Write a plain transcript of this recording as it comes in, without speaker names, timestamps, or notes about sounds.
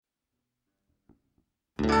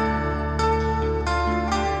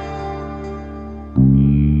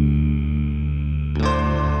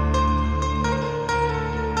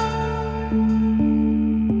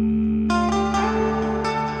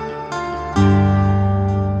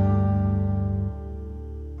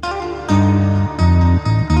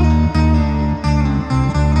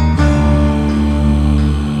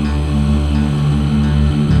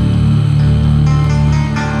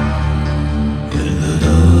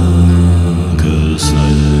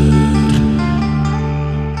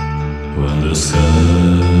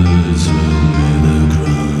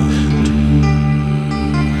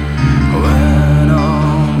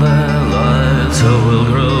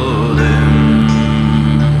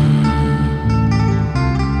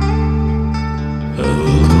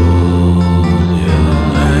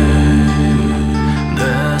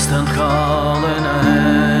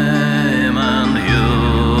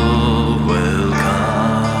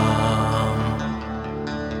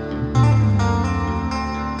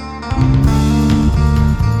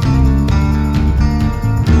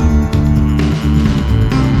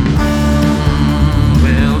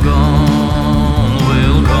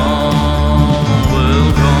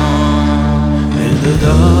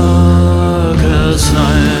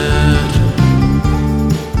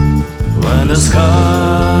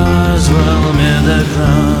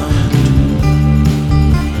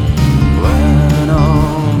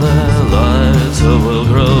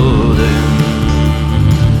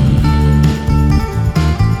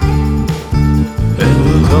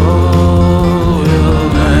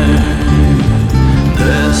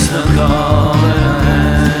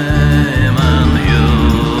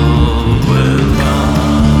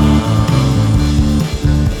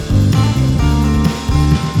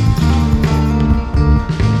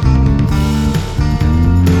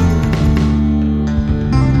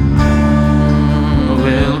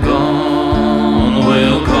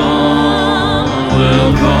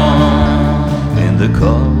will come in the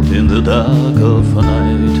cold, in the dark of a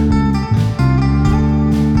night.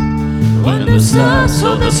 When the stars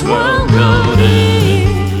of this world go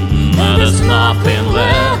dim, and there's nothing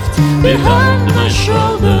left behind my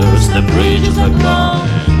shoulders, the bridges are gone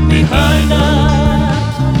behind us.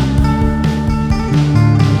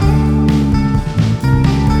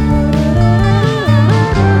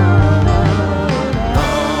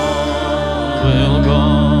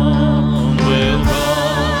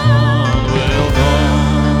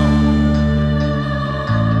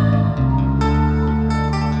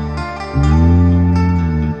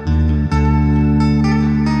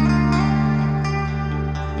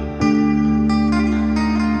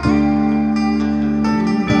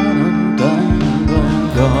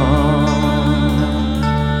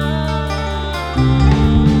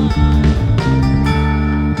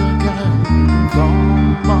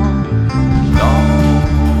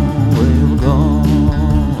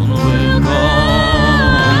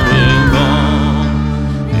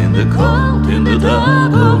 In the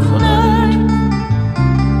dark of the night,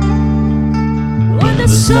 when the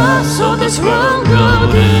stars of this world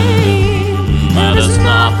go dim, and there's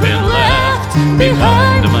nothing left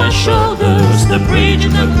behind my shoulders, the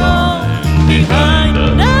bridges are gone behind us.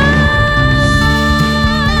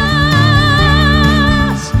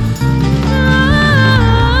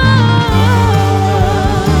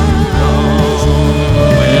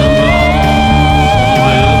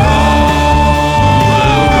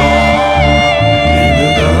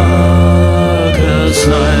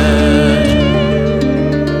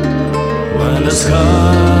 When the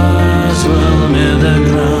scars will meet the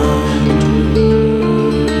ground,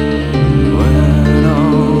 when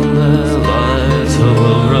all the lights of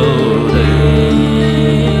a road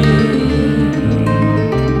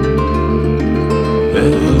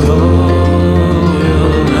it will call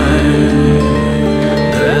your name,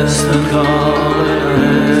 distant call.